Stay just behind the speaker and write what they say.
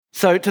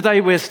So today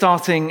we're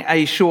starting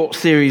a short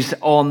series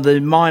on the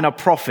minor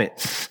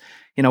prophets.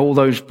 You know, all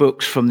those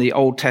books from the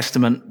Old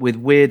Testament with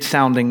weird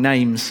sounding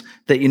names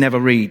that you never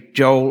read.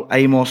 Joel,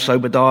 Amos,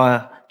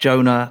 Obadiah,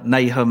 Jonah,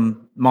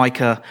 Nahum,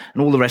 Micah,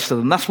 and all the rest of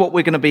them. That's what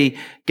we're going to be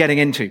getting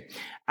into.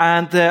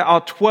 And there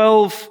are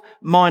 12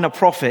 minor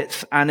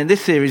prophets. And in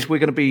this series, we're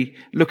going to be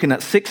looking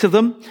at 6 of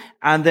them.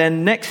 And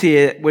then next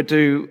year, we'll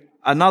do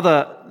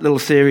another little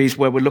series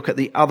where we'll look at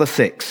the other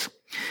 6.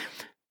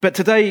 But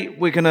today,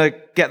 we're going to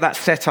get that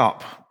set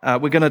up.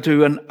 We're going to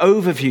do an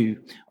overview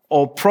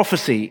of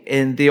prophecy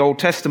in the Old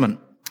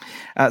Testament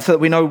so that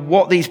we know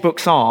what these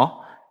books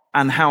are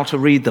and how to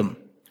read them.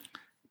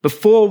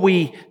 Before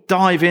we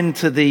dive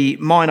into the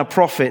minor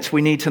prophets,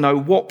 we need to know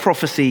what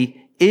prophecy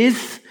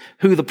is,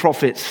 who the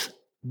prophets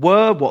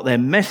were, what their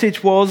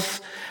message was,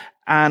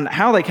 and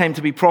how they came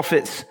to be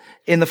prophets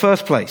in the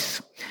first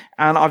place.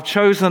 And I've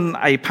chosen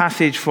a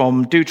passage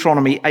from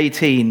Deuteronomy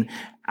 18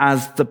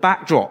 as the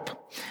backdrop.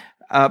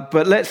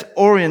 But let's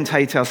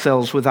orientate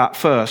ourselves with that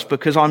first,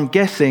 because I'm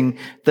guessing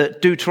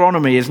that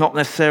Deuteronomy is not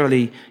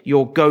necessarily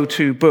your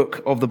go-to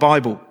book of the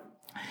Bible.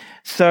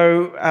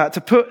 So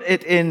to put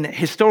it in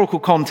historical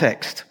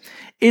context,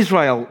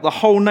 Israel, the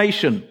whole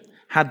nation,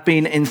 had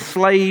been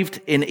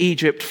enslaved in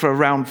Egypt for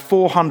around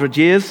 400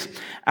 years,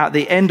 at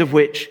the end of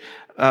which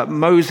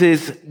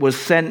Moses was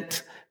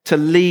sent to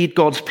lead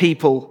God's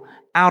people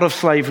out of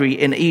slavery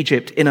in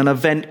Egypt in an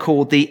event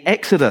called the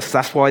Exodus.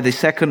 That's why the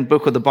second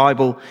book of the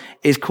Bible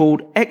is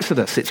called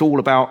Exodus. It's all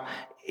about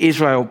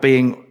Israel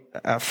being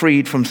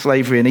freed from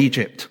slavery in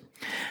Egypt.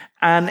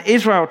 And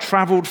Israel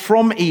traveled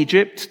from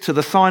Egypt to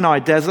the Sinai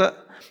desert,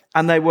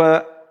 and they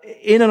were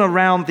in and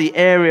around the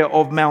area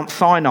of Mount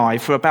Sinai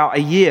for about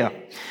a year.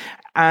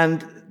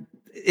 And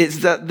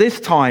it's at this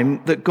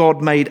time that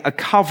God made a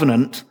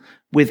covenant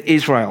with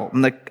Israel.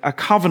 And a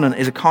covenant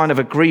is a kind of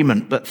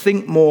agreement, but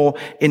think more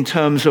in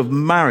terms of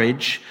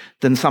marriage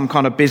than some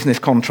kind of business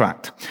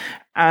contract.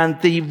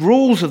 And the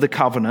rules of the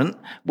covenant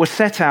were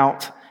set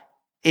out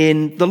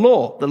in the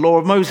law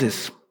of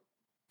Moses.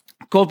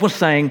 God was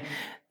saying,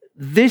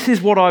 this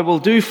is what I will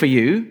do for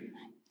you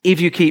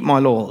if you keep my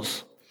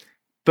laws.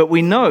 But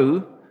we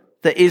know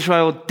that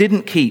Israel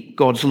didn't keep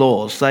God's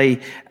laws.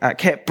 They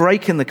kept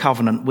breaking the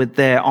covenant with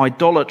their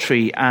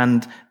idolatry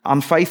and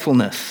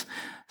unfaithfulness.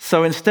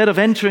 So instead of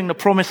entering the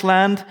promised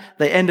land,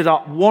 they ended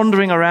up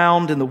wandering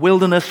around in the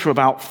wilderness for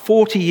about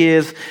 40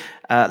 years,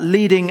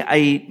 leading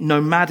a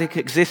nomadic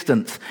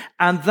existence.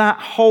 And that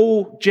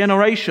whole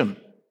generation,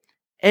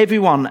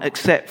 everyone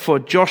except for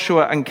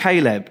Joshua and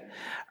Caleb,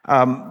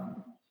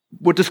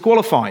 were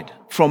disqualified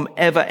from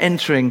ever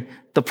entering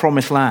the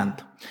promised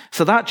land.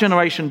 So that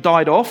generation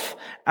died off,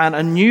 and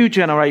a new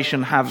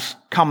generation has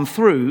come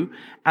through,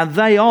 and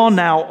they are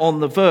now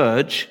on the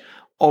verge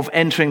of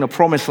entering the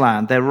promised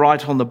land. They're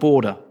right on the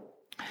border.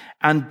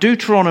 And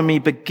Deuteronomy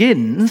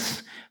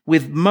begins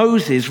with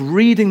Moses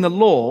reading the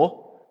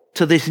law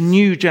to this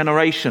new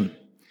generation.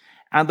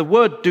 And the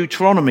word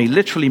Deuteronomy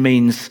literally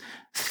means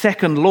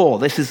second law.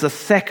 This is the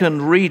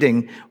second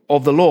reading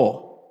of the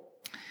law.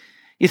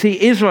 You see,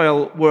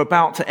 Israel were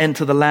about to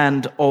enter the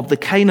land of the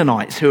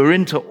Canaanites, who are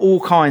into all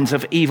kinds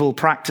of evil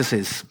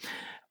practices.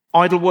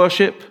 Idol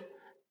worship,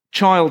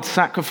 child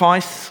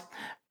sacrifice,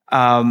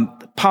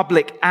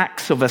 public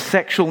acts of a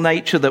sexual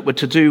nature that were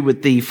to do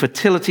with the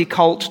fertility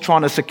cult,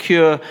 trying to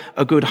secure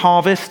a good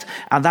harvest,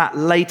 and that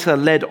later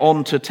led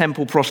on to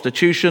temple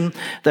prostitution.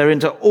 They're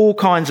into all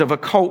kinds of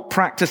occult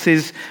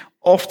practices,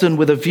 often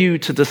with a view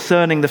to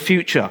discerning the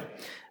future.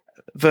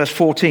 Verse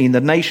 14,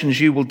 the nations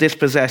you will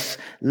dispossess,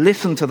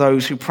 listen to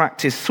those who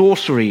practice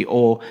sorcery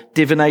or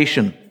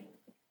divination.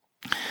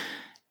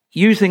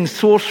 Using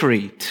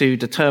sorcery to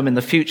determine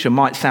the future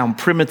might sound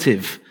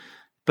primitive,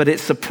 but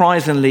it's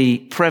surprisingly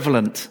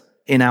prevalent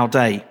in our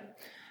day.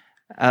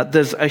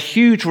 There's a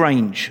huge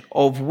range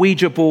of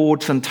Ouija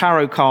boards and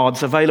tarot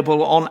cards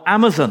available on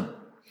Amazon.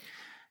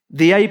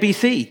 The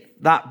ABC,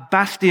 that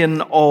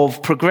bastion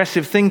of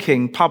progressive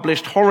thinking,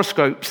 published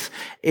horoscopes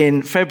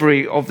in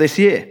February of this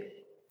year.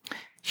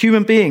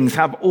 Human beings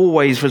have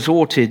always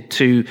resorted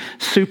to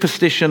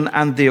superstition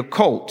and the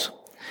occult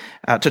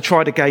to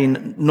try to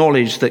gain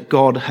knowledge that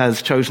God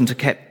has chosen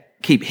to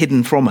keep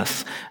hidden from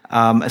us,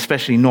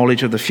 especially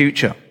knowledge of the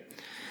future.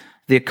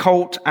 The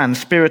occult and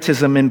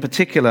spiritism in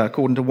particular,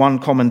 according to one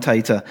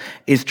commentator,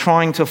 is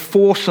trying to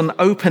force an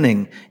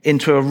opening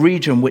into a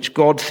region which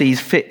God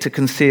sees fit to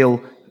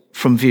conceal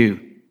from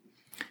view.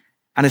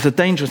 And it's a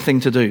dangerous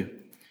thing to do.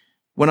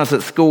 When I was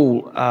at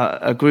school,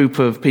 a group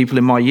of people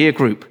in my year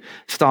group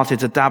started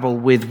to dabble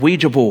with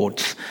Ouija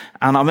boards.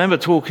 And I remember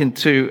talking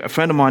to a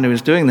friend of mine who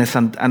was doing this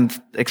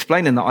and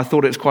explaining that I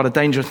thought it was quite a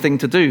dangerous thing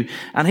to do.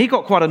 And he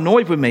got quite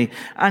annoyed with me.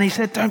 And he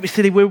said, don't be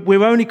silly,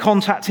 we're only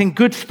contacting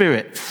good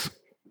spirits.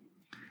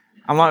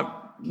 I'm like,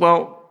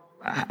 well,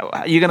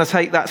 are you going to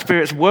take that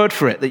spirit's word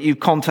for it that you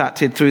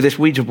contacted through this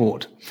Ouija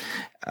board?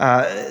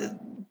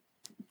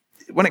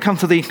 When it comes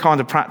to these kind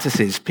of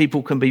practices,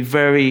 people can be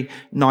very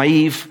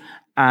naive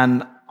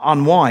and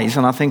unwise,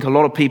 and I think a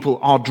lot of people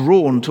are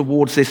drawn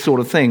towards this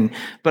sort of thing.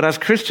 But as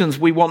Christians,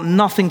 we want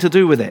nothing to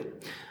do with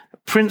it.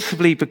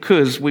 principally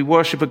because we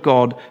worship a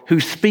God who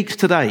speaks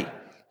today,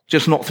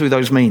 just not through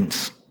those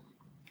means.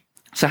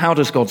 So how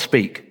does God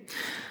speak?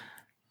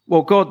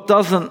 Well, God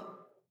doesn't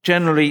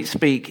generally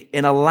speak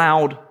in a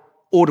loud,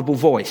 audible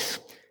voice.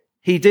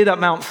 He did at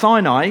Mount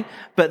Sinai,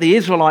 but the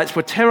Israelites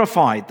were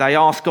terrified. They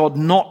asked God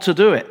not to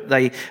do it.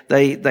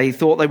 They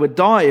thought they would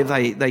die if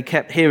they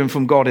kept hearing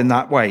from God in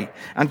that way.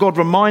 And God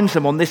reminds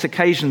them on this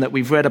occasion that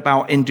we've read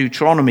about in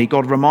Deuteronomy.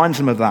 God reminds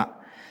them of that.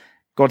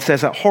 God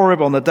says at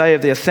Horeb on the day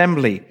of the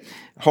assembly,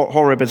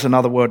 Horeb is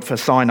another word for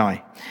Sinai,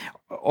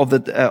 on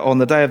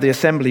the day of the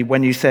assembly,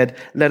 when you said,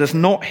 "Let us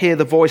not hear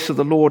the voice of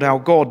the Lord our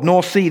God,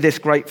 nor see this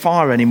great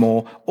fire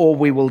anymore, or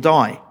we will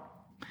die."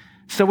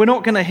 So we're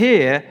not going to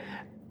hear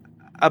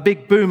a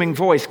big booming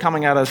voice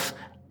coming at us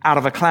out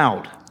of a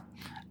cloud.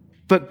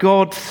 But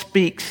God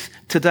speaks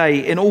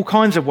today in all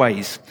kinds of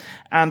ways.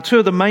 And two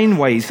of the main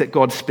ways that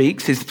God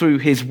speaks is through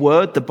his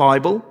word, the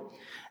Bible,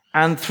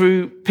 and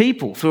through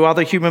people, through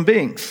other human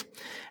beings.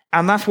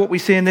 And that's what we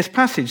see in this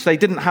passage. They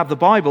didn't have the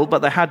Bible,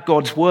 but they had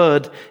God's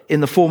word in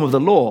the form of the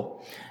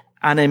law.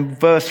 And in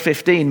verse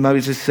 15,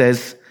 Moses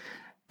says,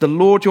 "The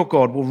Lord your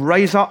God will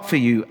raise up for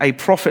you a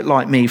prophet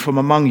like me from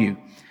among you,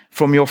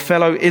 from your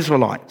fellow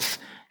Israelites.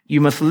 You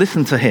must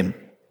listen to him."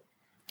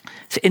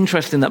 It's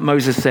interesting that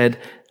Moses said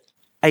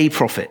a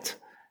prophet.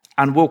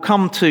 And we'll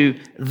come to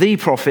the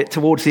prophet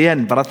towards the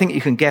end, but I think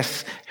you can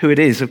guess who it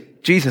is.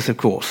 Jesus, of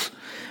course.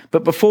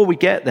 But before we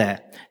get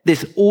there,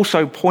 this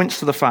also points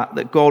to the fact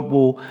that God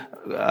will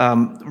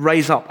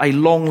raise up a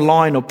long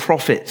line of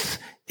prophets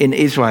in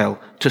Israel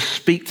to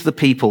speak to the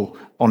people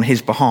on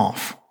his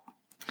behalf.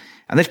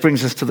 And this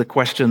brings us to the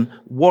question,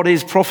 what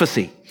is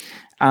prophecy?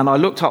 And I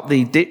looked up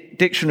the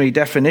dictionary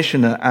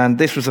definition, and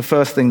this was the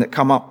first thing that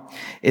come up.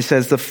 It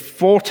says the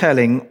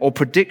foretelling or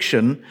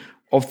prediction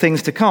of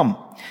things to come.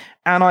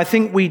 And I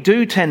think we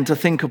do tend to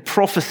think of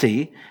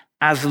prophecy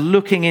as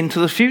looking into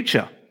the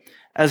future,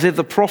 as if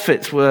the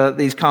prophets were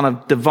these kind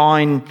of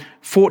divine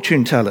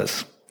fortune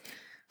tellers.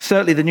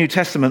 Certainly the New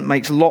Testament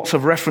makes lots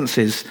of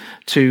references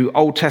to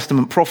Old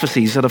Testament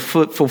prophecies that are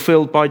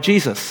fulfilled by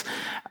Jesus.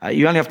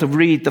 You only have to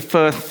read the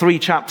first 3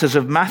 chapters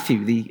of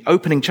Matthew, the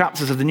opening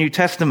chapters of the New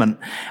Testament,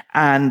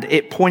 and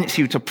it points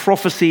you to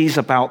prophecies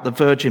about the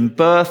virgin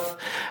birth,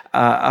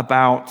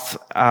 about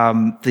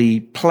the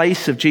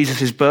place of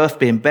Jesus' birth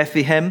being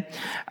Bethlehem,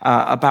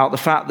 about the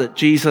fact that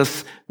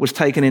Jesus was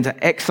taken into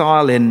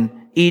exile in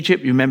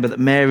Egypt. You remember that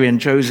Mary and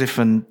Joseph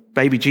and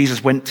baby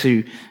Jesus went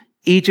to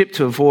Egypt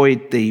to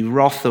avoid the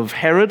wrath of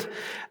Herod.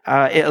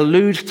 It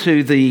alludes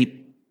to the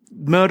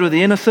murder of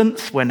the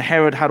innocents when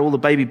Herod had all the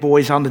baby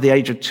boys under the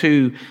age of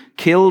 2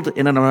 killed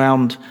in and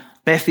around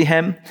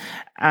Bethlehem.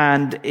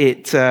 And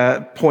it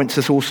points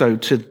us also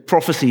to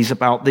prophecies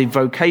about the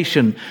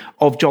vocation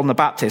of John the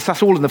Baptist.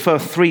 That's all in the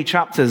first 3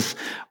 chapters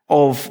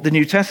of the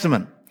New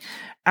Testament.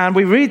 And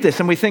we read this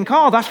and we think,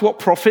 that's what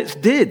prophets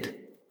did.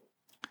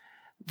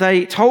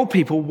 They told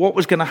people what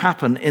was going to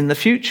happen in the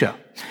future.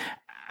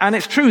 And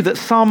it's true that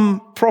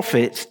some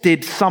prophets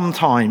did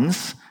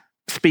sometimes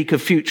speak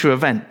of future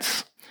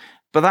events.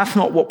 But that's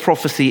not what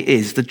prophecy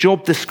is. The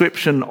job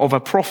description of a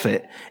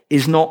prophet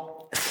is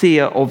not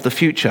seer of the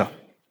future.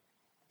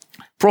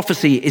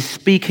 Prophecy is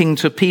speaking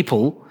to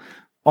people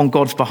on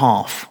God's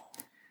behalf.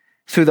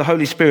 Through the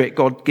Holy Spirit,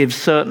 God gives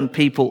certain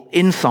people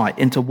insight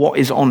into what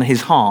is on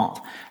his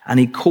heart, and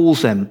he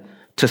calls them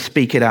to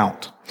speak it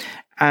out.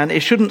 And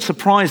it shouldn't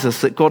surprise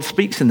us that God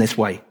speaks in this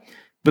way,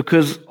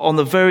 because on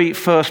the very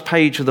first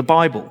page of the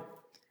Bible,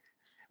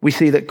 we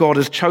see that God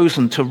has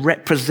chosen to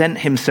represent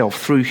himself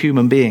through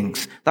human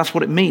beings. That's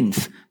what it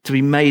means to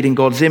be made in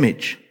God's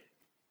image.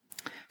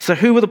 So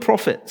who were the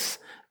prophets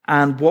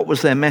and what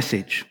was their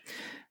message?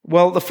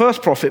 Well, the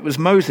first prophet was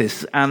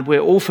Moses, and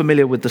we're all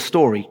familiar with the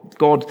story.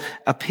 God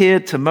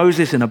appeared to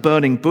Moses in a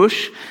burning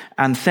bush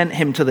and sent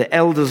him to the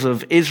elders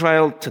of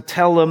Israel to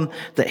tell them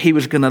that he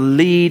was going to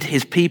lead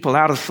his people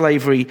out of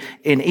slavery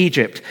in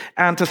Egypt.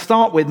 And to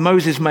start with,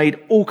 Moses made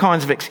all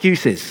kinds of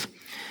excuses.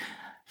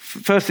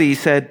 Firstly, he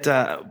said,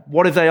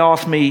 what if they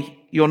ask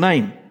me your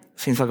name?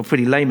 Seems like a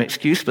pretty lame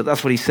excuse, but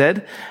that's what he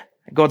said.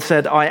 God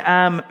said, I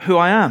am who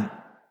I am.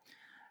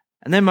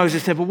 And then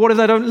Moses said, well, what if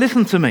they don't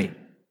listen to me?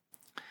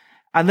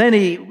 And then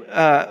he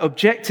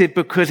objected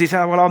because he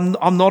said, well,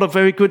 I'm not a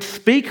very good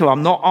speaker.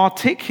 I'm not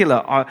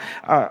articulate.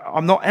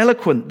 I'm not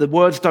eloquent. The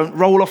words don't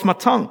roll off my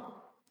tongue.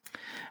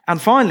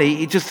 And finally,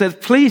 he just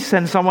said, please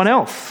send someone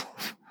else.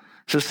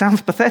 So it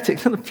sounds pathetic.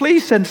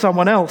 Please send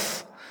someone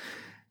else.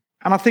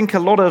 And I think a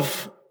lot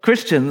of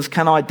Christians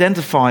can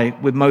identify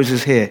with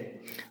Moses here.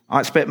 I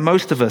expect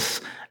most of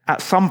us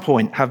at some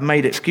point have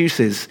made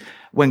excuses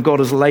when God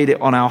has laid it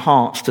on our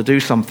hearts to do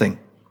something.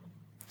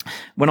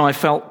 When I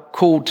felt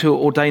called to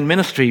ordain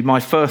ministry,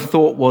 my first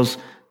thought was,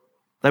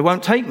 they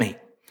won't take me.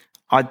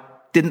 I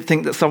didn't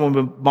think that someone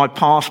with my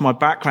past, my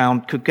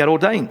background could get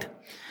ordained.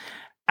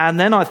 And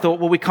then I thought,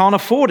 well, we can't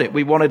afford it.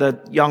 We wanted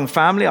a young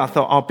family. I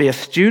thought, I'll be a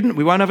student.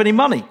 We won't have any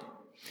money.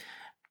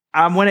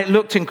 And when it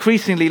looked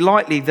increasingly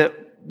likely that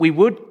we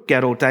would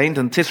get ordained,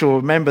 and Tissa will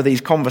remember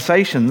these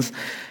conversations,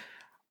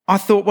 I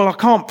thought, well, I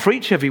can't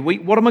preach every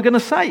week. What am I going to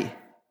say?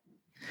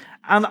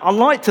 And I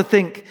like to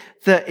think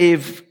that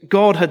if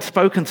God had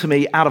spoken to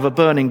me out of a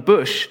burning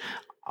bush,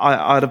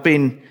 I'd have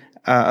been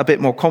a bit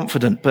more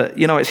confident. But,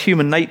 it's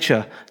human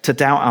nature to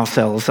doubt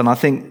ourselves. And I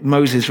think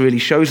Moses really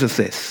shows us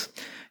this.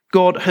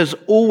 God has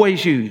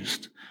always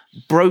used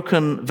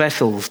broken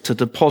vessels to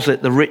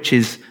deposit the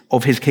riches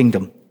of his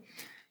kingdom.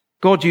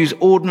 God used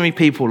ordinary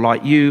people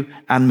like you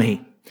and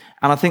me.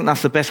 And I think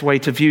that's the best way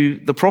to view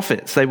the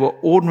prophets. They were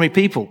ordinary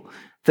people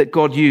that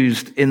God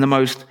used in the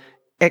most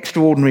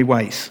extraordinary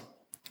ways.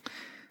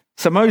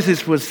 So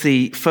Moses was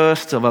the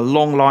first of a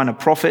long line of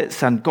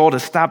prophets, and God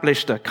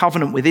established a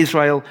covenant with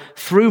Israel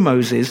through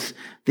Moses,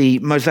 the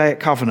Mosaic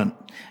covenant.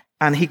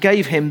 And he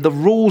gave him the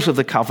rules of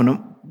the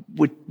covenant,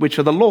 which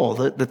are the law,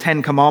 the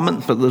 10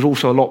 commandments, but there's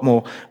also a lot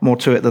more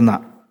to it than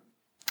that.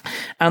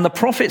 And the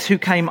prophets who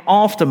came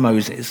after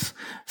Moses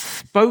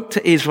spoke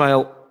to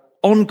Israel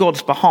on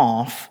God's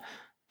behalf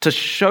to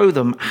show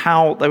them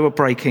how they were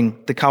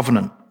breaking the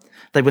covenant.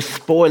 They were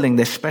spoiling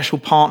this special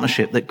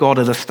partnership that God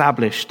had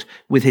established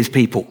with his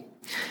people.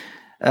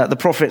 The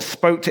prophets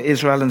spoke to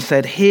Israel and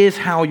said, here's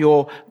how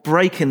you're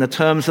breaking the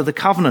terms of the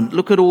covenant.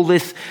 Look at all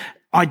this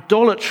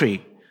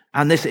idolatry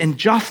and this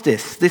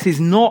injustice. This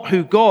is not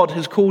who God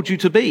has called you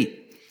to be.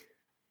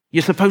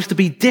 You're supposed to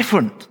be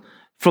different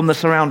from the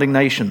surrounding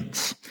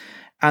nations.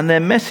 And their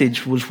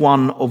message was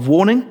one of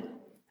warning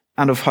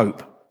and of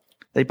hope.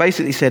 They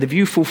basically said, if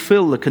you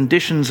fulfill the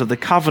conditions of the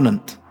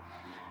covenant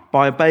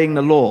by obeying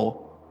the law,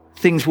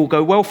 things will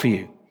go well for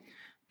you.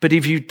 But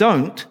if you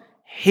don't,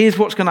 here's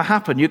what's going to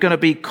happen. You're going to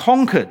be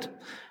conquered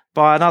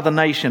by another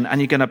nation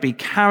and you're going to be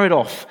carried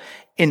off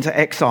into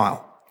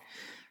exile.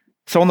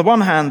 So on the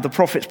one hand, the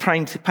prophets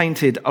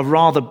painted a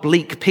rather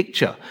bleak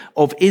picture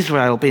of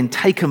Israel being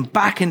taken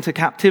back into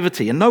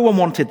captivity. And no one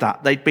wanted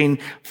that. They'd been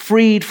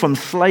freed from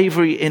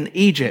slavery in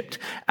Egypt.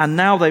 And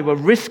now they were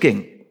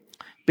risking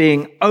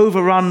being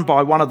overrun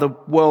by one of the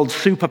world's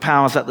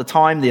superpowers at the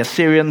time, the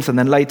Assyrians, and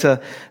then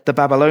later the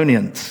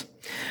Babylonians.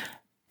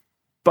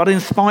 But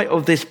in spite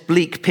of this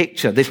bleak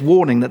picture, this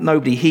warning that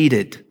nobody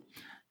heeded,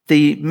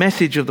 the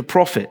message of the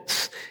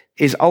prophets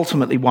is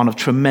ultimately one of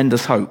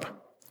tremendous hope.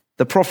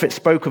 The prophets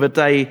spoke of a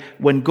day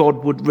when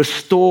God would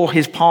restore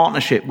his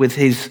partnership with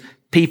his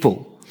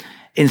people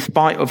in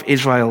spite of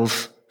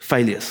Israel's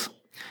failures.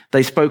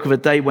 They spoke of a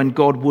day when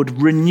God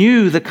would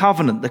renew the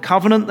covenant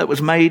that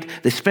was made,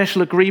 the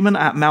special agreement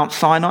at Mount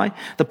Sinai.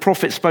 The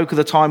prophets spoke of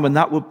the time when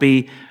that would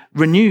be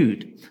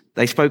renewed.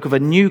 They spoke of a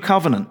new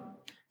covenant.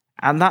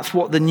 And that's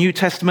what the New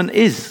Testament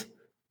is.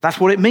 That's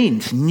what it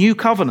means, new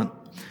covenant.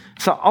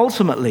 So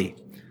ultimately,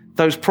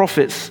 those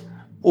prophets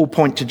all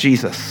point to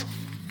Jesus.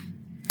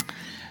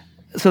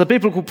 So the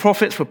biblical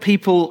prophets were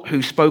people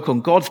who spoke on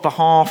God's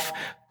behalf,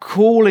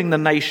 calling the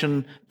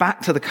nation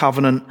back to the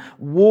covenant,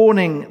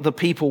 warning the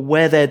people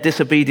where their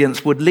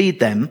disobedience would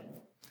lead them,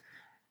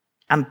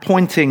 and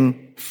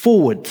pointing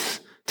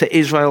forwards to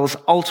Israel's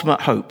ultimate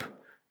hope,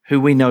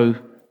 who we know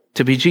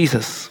to be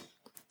Jesus.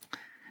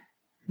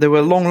 There were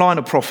a long line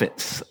of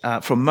prophets,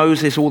 from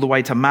Moses all the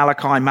way to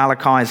Malachi.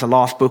 Malachi is the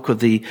last book of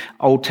the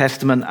Old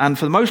Testament, and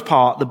for the most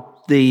part,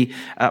 the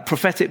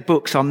prophetic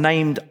books are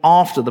named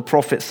after the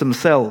prophets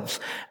themselves.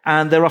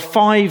 And there are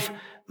 5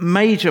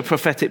 major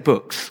prophetic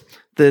books.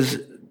 There's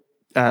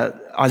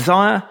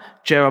Isaiah,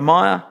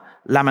 Jeremiah,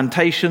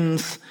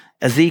 Lamentations,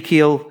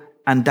 Ezekiel,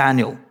 and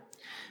Daniel.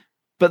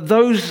 But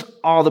those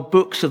are the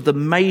books of the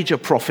major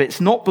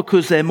prophets, not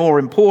because they're more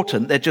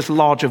important, they're just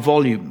larger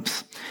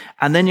volumes.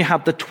 And then you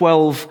have the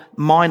 12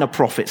 minor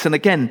prophets. And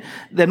again,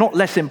 they're not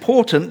less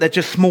important, they're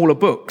just smaller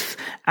books.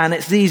 And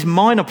it's these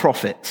minor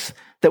prophets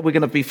that we're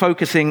going to be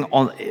focusing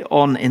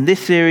on in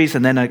this series,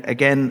 and then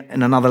again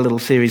in another little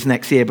series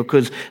next year,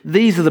 because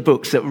these are the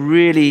books that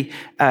really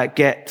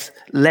get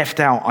left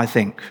out, I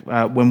think,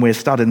 when we're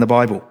studying the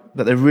Bible,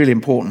 but they're really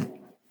important.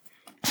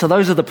 So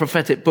those are the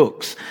prophetic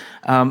books.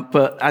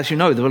 But as you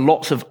know, there are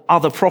lots of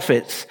other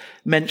prophets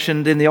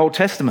mentioned in the Old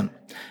Testament.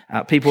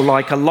 People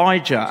like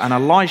Elijah and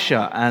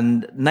Elisha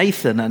and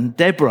Nathan and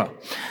Deborah.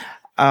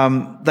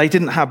 They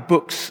didn't have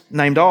books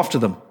named after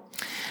them.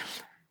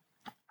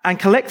 And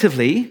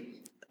collectively,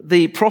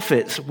 the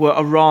prophets were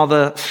a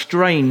rather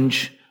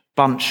strange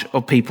bunch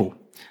of people.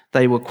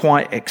 They were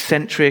quite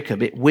eccentric, a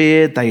bit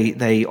weird.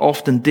 They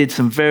often did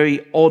some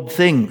very odd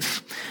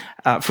things.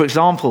 For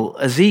example,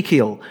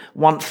 Ezekiel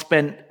once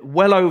spent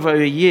well over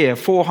a year,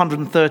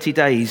 430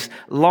 days,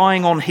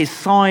 lying on his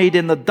side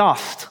in the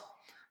dust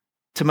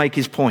to make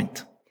his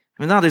point.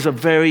 I mean, that is a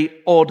very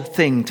odd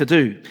thing to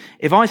do.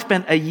 If I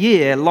spent a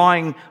year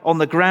lying on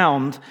the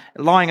ground,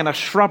 lying in a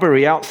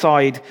shrubbery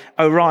outside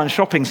Orion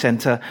Shopping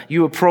Centre,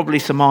 you would probably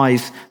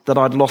surmise that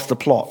I'd lost the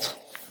plot.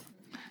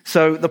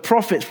 So the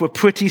prophets were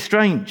pretty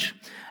strange.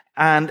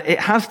 And it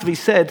has to be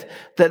said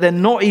that they're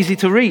not easy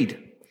to read.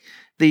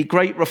 The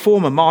great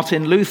reformer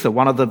Martin Luther,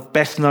 one of the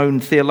best-known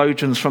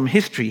theologians from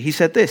history, he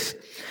said this: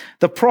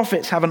 the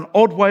prophets have an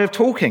odd way of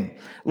talking,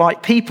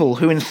 like people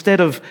who,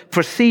 instead of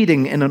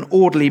proceeding in an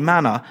orderly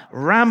manner,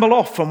 ramble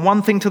off from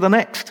one thing to the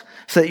next,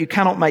 so that you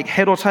cannot make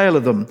head or tail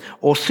of them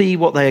or see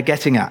what they are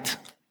getting at.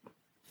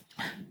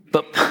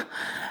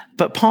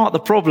 But part of the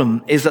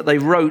problem is that they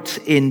wrote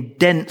in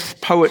dense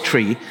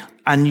poetry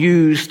and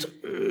used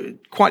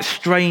quite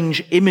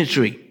strange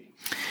imagery.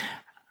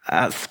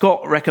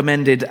 Scott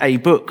recommended a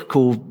book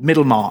called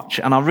Middlemarch,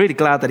 and I'm really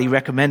glad that he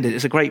recommended it.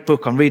 It's a great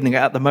book. I'm reading it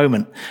at the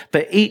moment.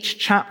 But each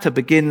chapter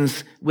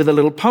begins with a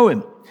little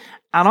poem.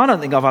 And I don't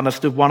think I've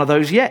understood one of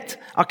those yet.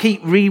 I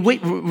keep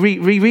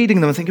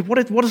rereading them and thinking,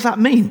 what does that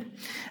mean?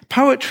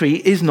 Poetry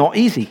is not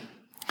easy.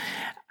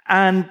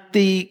 And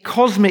the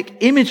cosmic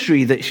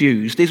imagery that's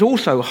used is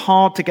also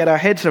hard to get our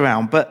heads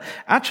around. But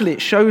actually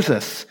it shows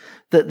us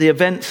that the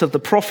events of the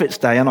prophet's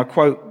day, and I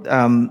quote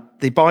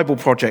the Bible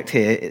Project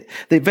here,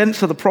 the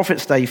events of the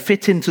prophet's day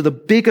fit into the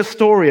bigger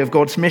story of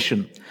God's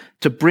mission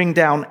to bring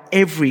down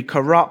every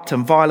corrupt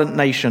and violent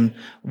nation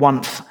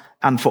once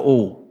and for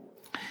all.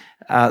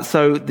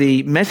 So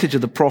the message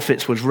of the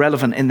prophets was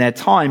relevant in their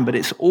time, but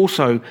it's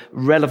also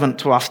relevant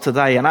to us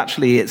today. And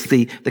actually, it's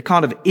the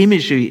kind of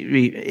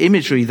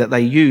imagery that they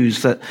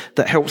use that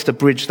helps to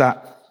bridge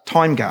that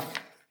time gap.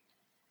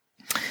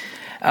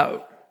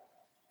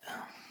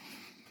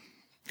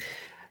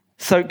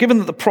 So given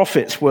that the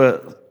prophets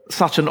were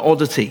such an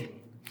oddity,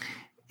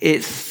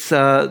 it's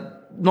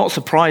not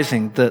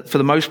surprising that for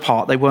the most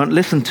part they weren't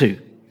listened to.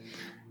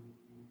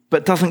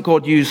 But doesn't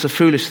God use the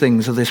foolish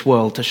things of this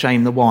world to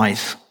shame the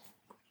wise?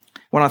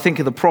 When I think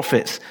of the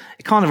prophets,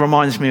 it kind of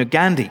reminds me of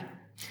Gandhi.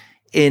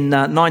 In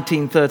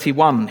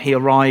 1931, he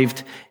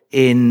arrived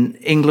in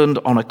England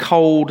on a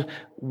cold,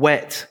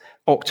 wet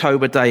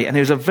October day, and he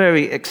was a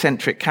very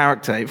eccentric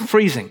character,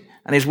 freezing,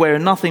 and he's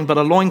wearing nothing but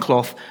a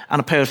loincloth and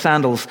a pair of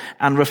sandals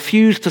and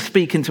refused to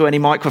speak into any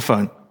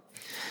microphone.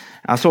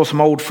 I saw some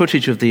old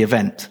footage of the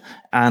event,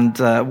 and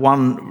at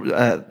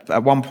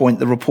one point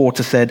the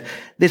reporter said,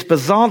 "This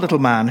bizarre little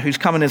man who's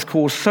come in has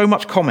caused so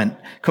much comment,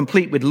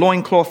 complete with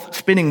loincloth,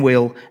 spinning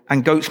wheel,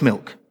 and goat's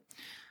milk."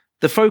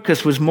 The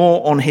focus was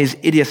more on his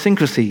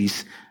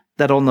idiosyncrasies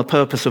than on the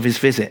purpose of his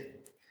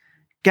visit.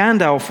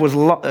 Gandalf was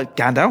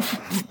Gandalf?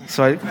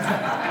 Sorry,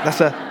 that's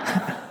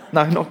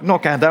no,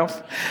 not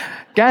Gandalf.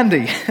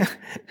 Gandhi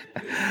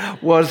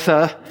was,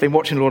 been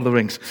watching Lord of the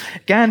Rings.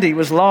 Gandhi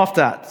was laughed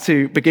at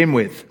to begin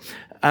with,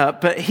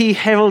 but he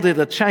heralded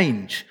a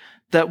change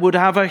that would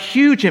have a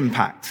huge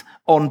impact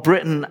on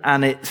Britain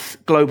and its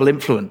global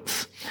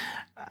influence.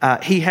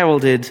 He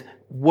heralded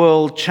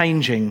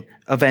world-changing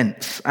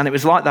events, and it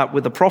was like that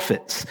with the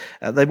prophets.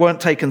 They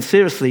weren't taken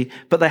seriously,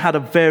 but they had a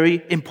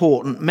very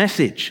important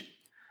message.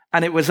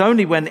 And it was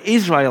only when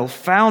Israel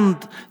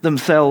found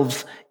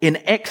themselves in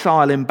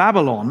exile in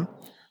Babylon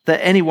that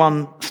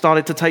anyone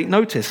started to take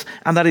notice.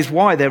 And that is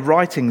why their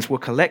writings were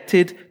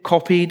collected,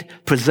 copied,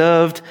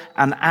 preserved,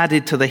 and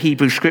added to the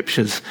Hebrew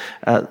scriptures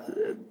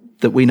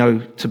that we know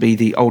to be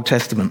the Old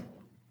Testament.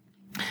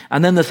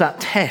 And then there's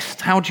that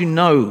test. How do you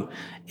know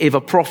if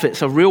a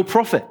prophet's a real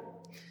prophet?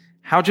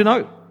 How do you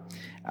know?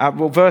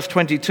 Well, verse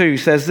 22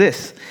 says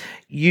this: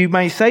 "You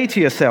may say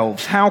to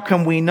yourselves, how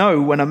can we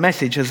know when a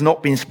message has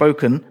not been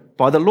spoken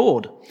by the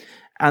Lord?"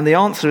 And the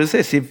answer is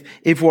this: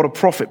 if what a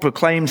prophet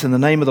proclaims in the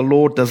name of the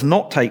Lord does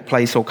not take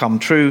place or come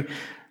true,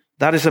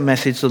 that is a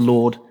message the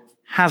Lord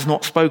has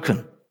not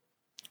spoken.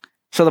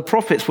 So the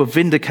prophets were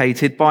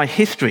vindicated by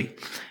history.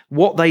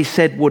 What they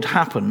said would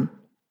happen,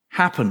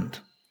 happened.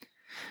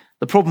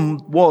 The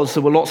problem was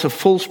there were lots of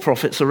false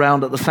prophets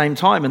around at the same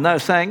time, and they were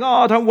saying,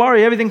 "Oh, don't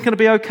worry, everything's going to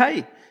be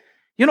okay.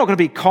 You're not going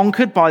to be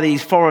conquered by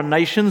these foreign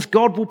nations.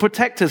 God will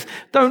protect us.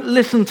 Don't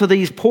listen to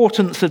these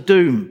portents of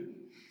doom."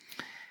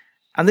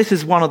 And this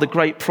is one of the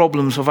great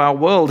problems of our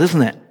world,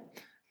 isn't it?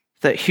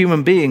 That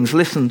human beings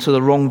listen to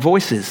the wrong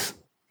voices.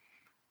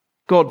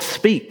 God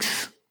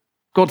speaks.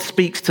 God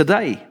speaks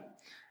today.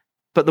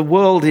 But the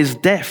world is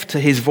deaf to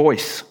his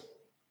voice.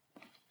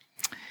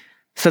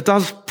 So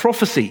does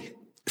prophecy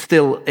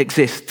still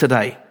exist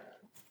today?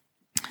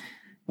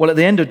 Well, at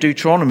the end of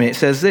Deuteronomy, it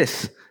says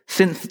this: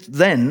 "Since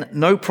then,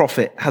 no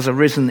prophet has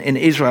arisen in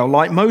Israel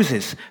like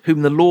Moses,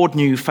 whom the Lord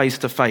knew face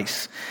to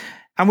face."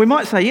 And we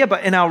might say, yeah,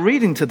 but in our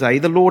reading today,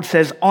 the Lord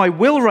says, "I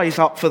will raise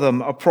up for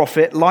them a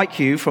prophet like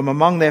you from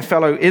among their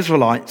fellow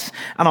Israelites,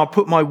 and I'll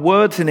put my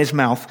words in his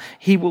mouth.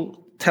 He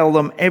will tell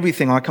them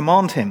everything I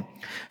command him."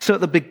 So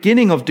at the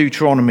beginning of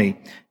Deuteronomy,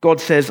 God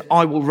says,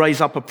 "I will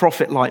raise up a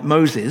prophet like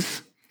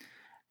Moses."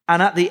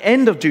 And at the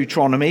end of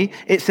Deuteronomy,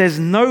 it says,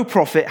 "No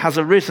prophet has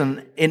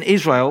arisen in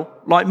Israel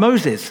like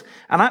Moses."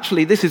 And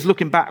actually, this is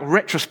looking back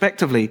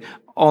retrospectively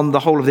on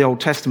the whole of the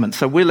Old Testament.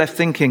 So we're left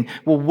thinking,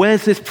 well,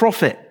 where's this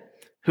prophet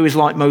who is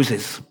like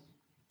Moses?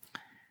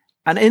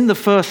 And in the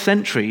first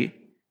century,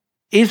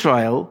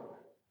 Israel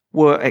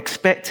were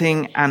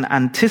expecting and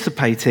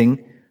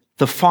anticipating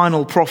the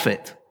final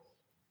prophet,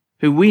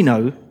 who we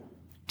know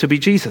to be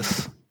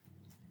Jesus.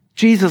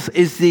 Jesus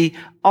is the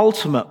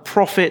ultimate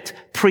prophet,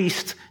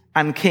 priest,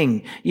 and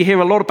king. You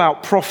hear a lot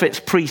about prophets,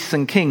 priests,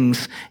 and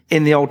kings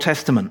in the Old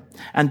Testament.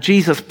 And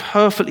Jesus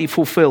perfectly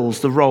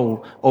fulfills the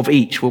role of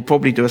each. We'll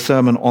probably do a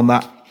sermon on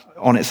that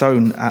on its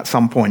own at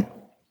some point.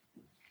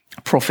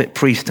 Prophet,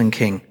 priest, and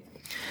king.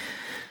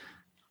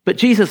 But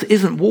Jesus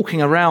isn't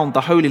walking around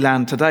the Holy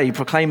Land today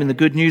proclaiming the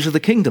good news of the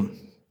kingdom.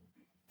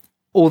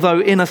 Although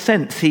in a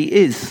sense he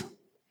is,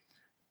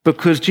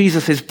 because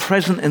Jesus is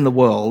present in the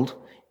world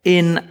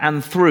in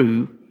and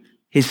through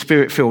his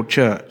Spirit-filled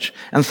church.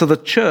 And so the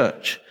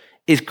church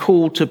is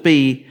called to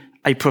be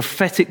a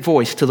prophetic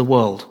voice to the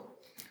world.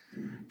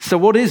 So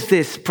what is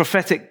this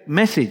prophetic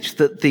message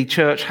that the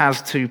church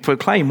has to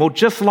proclaim? Well,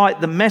 just like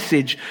the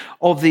message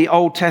of the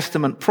Old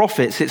Testament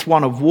prophets, it's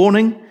one of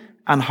warning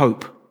and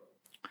hope.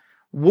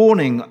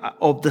 Warning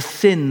of the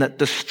sin that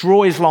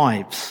destroys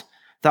lives,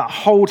 that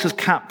holds us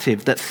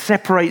captive, that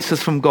separates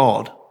us from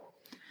God,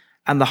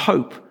 and the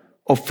hope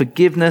of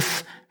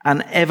forgiveness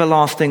and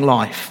everlasting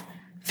life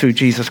through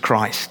Jesus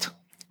Christ.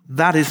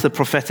 That is the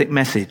prophetic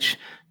message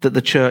that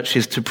the church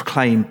is to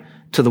proclaim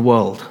to the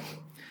world.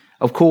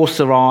 Of course,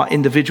 there are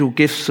individual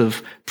gifts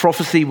of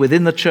prophecy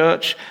within the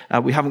church.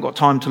 We haven't got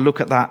time to look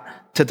at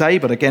that today,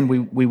 but again,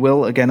 we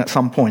will again at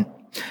some point.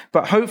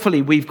 But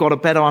hopefully we've got a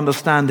better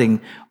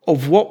understanding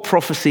of what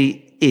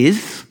prophecy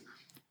is,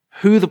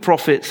 who the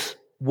prophets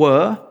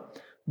were,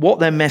 what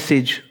their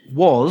message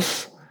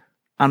was,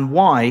 and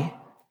why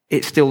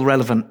it's still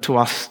relevant to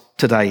us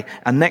today.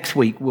 And next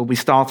week we'll be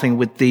starting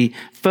with the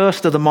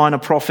first of the minor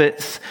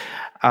prophets,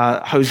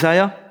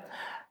 Hosea.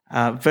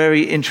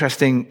 Very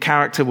interesting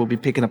character. We'll be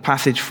picking a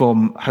passage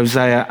from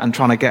Hosea and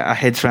trying to get our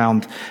heads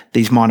around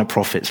these minor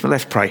prophets. But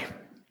let's pray.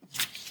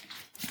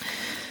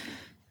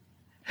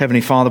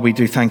 Heavenly Father, we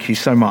do thank you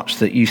so much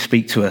that you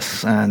speak to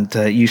us, and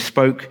you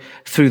spoke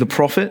through the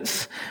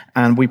prophets,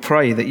 and we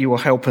pray that you will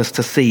help us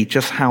to see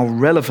just how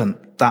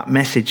relevant that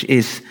message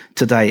is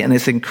today. And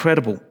it's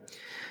incredible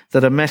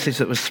that a message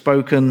that was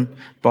spoken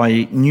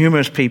by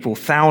numerous people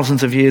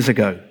thousands of years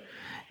ago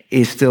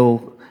is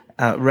still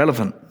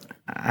relevant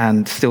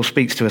and still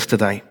speaks to us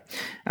today.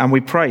 And we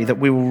pray that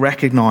we will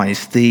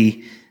recognize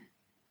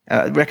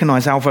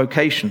our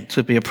vocation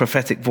to be a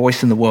prophetic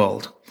voice in the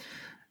world,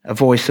 a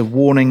voice of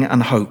warning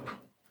and hope,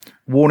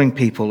 warning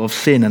people of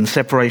sin and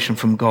separation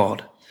from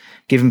God,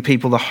 giving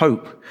people the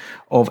hope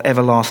of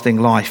everlasting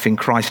life in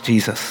Christ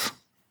Jesus.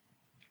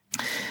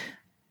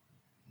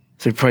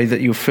 So we pray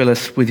that you'll fill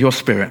us with your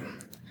Spirit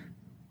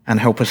and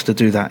help us to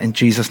do that in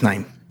Jesus'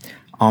 name.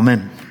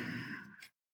 Amen.